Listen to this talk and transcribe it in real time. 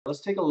let's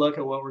take a look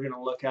at what we're going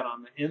to look at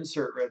on the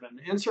insert ribbon.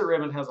 The insert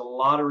ribbon has a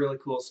lot of really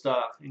cool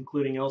stuff,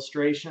 including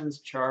illustrations,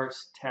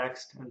 charts,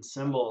 text, and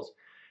symbols.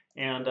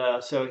 And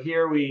so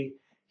here we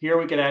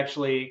could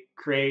actually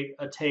create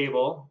a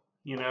table.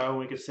 You know,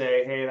 we could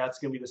say, hey, that's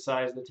going to be the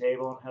size of the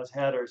table and has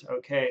headers.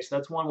 Okay, so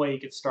that's one way you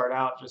could start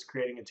out, just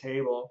creating a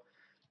table.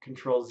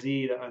 Control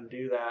Z to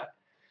undo that.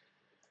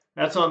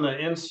 That's on the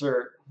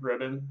insert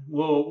ribbon.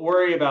 We'll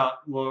worry about,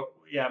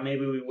 yeah,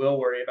 maybe we will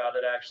worry about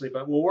it actually,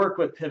 but we'll work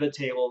with pivot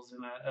tables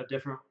in a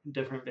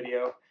different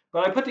video.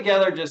 But I put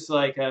together just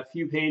like a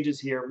few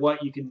pages here,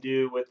 what you can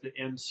do with the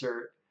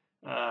insert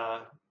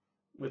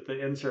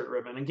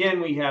ribbon.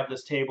 Again, we have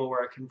this table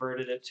where I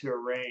converted it to a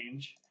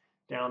range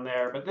down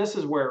there, but this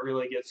is where it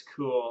really gets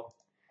cool.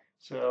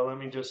 So let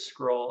me just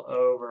scroll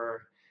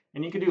over,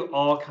 and you can do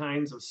all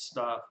kinds of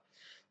stuff.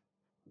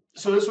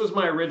 So this was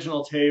my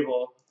original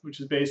table, which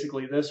is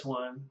basically this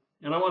one,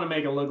 and I want to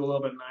make it look a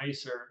little bit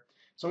nicer.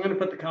 So I'm going to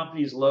put the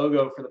company's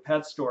logo for the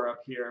pet store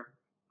up here.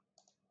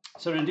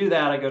 So to do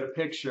that, I go to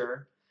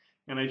Picture,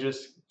 and I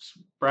just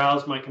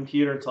browse my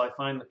computer until I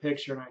find the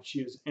picture, and I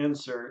choose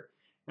Insert,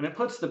 and it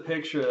puts the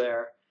picture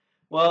there.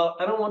 Well,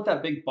 I don't want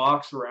that big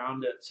box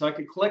around it, so I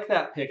could click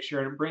that picture,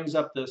 and it brings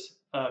up this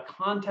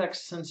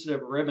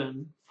context-sensitive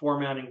ribbon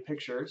formatting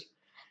pictures,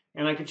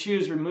 and I could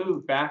choose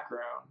Remove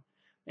Background.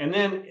 And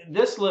then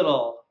this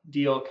little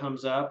deal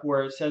comes up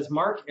where it says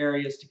mark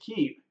areas to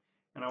keep.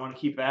 And I want to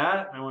keep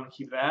that, and I want to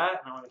keep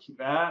that, and I want to keep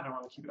that, and I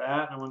want to keep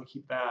that, and I want to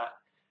keep that,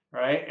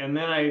 right? And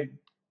then I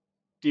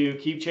do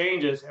keep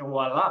changes, and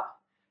voila.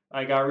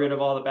 I got rid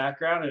of all the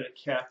background, and it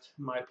kept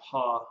my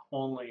paw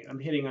only. I'm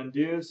hitting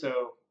undo,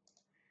 so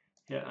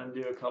hit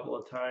undo a couple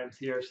of times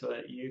here so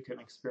that you can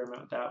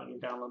experiment with that when you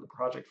download the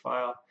project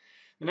file.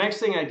 The next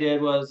thing I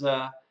did was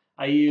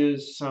I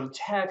used some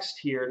text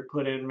here to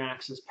put in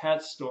Max's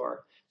Pet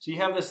Store. So you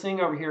have this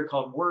thing over here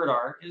called word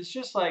art. It's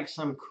just like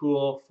some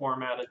cool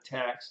formatted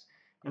text.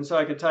 And so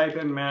I could type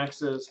in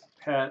Max's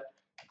Pet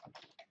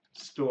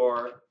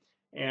Store,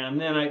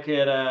 and then I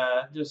could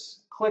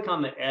just click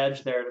on the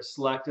edge there to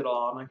select it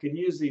all. And I could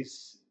use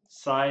these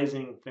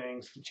sizing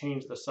things to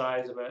change the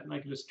size of it. And I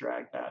could just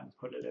drag that and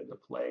put it into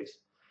place.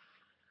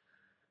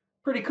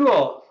 Pretty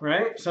cool,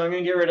 right? So I'm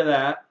going to get rid of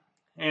that.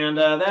 And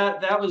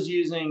that was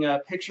using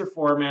picture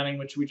formatting,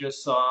 which we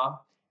just saw.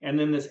 And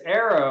then this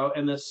arrow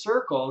and this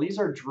circle, these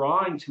are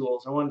drawing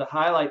tools. I wanted to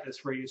highlight this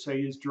for you. So I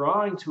use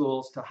drawing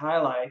tools to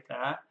highlight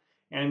that.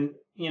 And,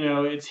 you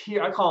know, it's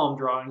here. I call them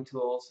drawing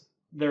tools.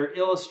 They're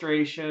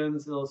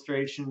illustrations,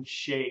 illustration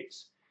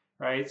shapes,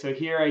 right? So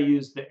here I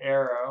use the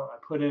arrow. I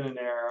put in an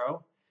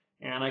arrow.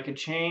 And I could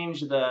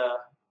change the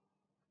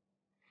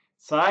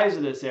size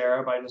of this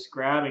arrow by just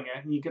grabbing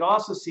it. And you could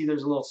also see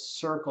there's a little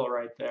circle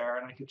right there.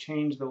 And I could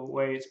change the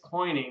way it's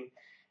pointing.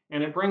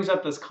 And it brings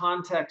up this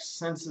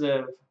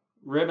context-sensitive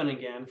ribbon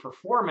again for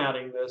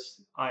formatting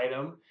this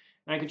item.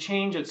 And I could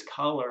change its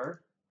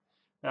color.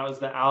 That was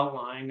the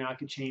outline. Now I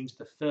could change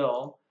the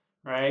fill,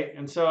 right?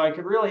 And so I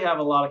could really have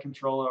a lot of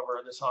control over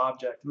this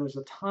object. And there's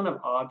a ton of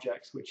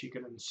objects which you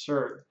can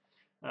insert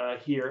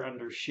here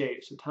under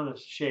shapes, a ton of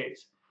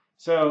shapes.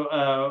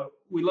 So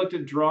we looked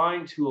at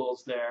drawing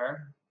tools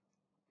there,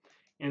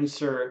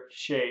 insert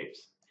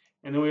shapes.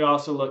 And then we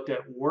also looked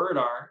at word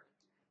art,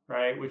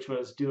 right, which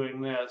was doing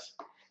this.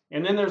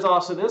 And then there's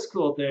also this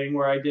cool thing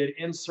where I did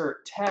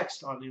insert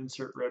text on the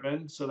insert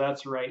ribbon. So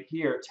that's right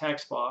here,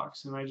 text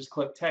box. And I just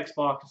click text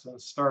box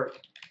and start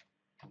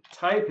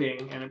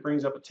typing, and it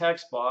brings up a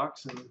text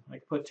box, and I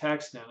can put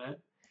text in it.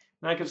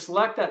 And I could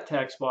select that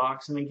text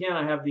box, and again,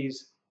 I have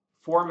these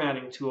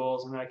formatting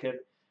tools, and I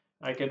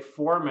could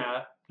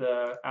format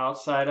the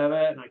outside of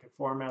it, and I could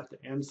format the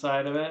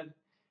inside of it.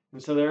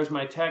 And so there's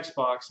my text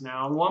box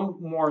now. And one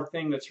more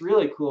thing that's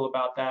really cool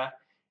about that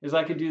is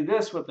I could do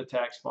this with the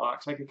text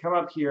box. I could come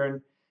up here,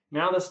 and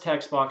now this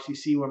text box, you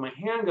see when my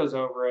hand goes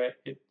over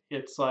it,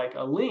 it's like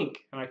a link,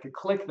 and I could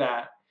click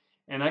that,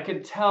 and I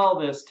could tell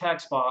this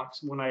text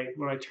box, when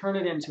I turn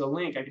it into a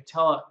link, I could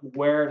tell it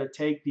where to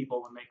take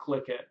people when they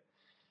click it,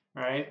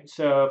 right?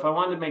 So if I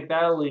wanted to make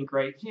that a link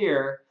right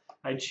here,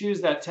 I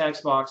choose that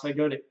text box, I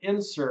go to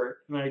Insert,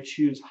 and I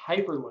choose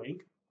Hyperlink,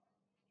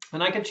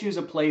 and I could choose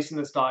a place in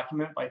this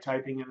document by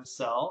typing in a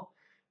cell,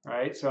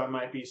 right? So I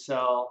might be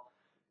cell,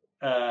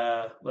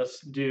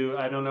 let's do,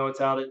 I don't know,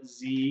 it's out at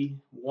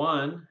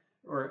Z1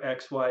 or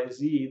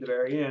XYZ, the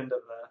very end of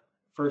the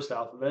first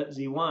alphabet,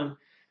 Z1.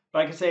 But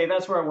I could say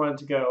that's where I want it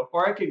to go.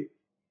 Or I could,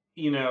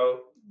 you know,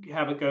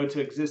 have it go to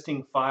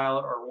existing file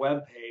or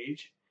web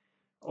page.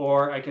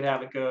 Or I could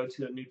have it go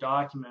to a new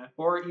document,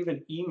 or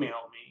even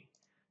email me,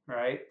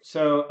 right?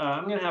 So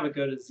I'm going to have it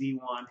go to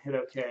Z1, hit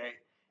OK.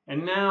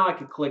 And now I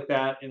could click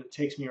that, and it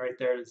takes me right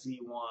there to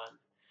Z1.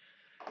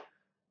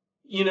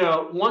 You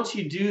know, once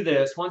you do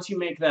this, once you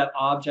make that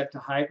object a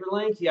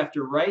hyperlink, you have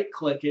to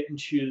right-click it and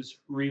choose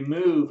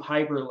Remove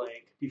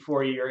Hyperlink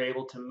before you're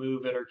able to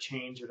move it or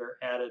change it or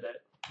edit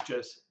it.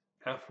 Just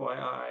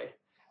FYI.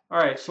 All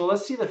right, so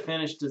let's see the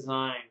finished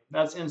design.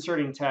 That's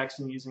inserting text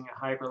and using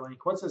a hyperlink.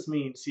 What's this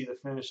mean, see the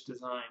finished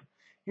design?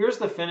 Here's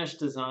the finished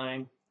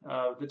design.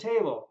 of the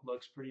table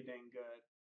looks pretty dang good.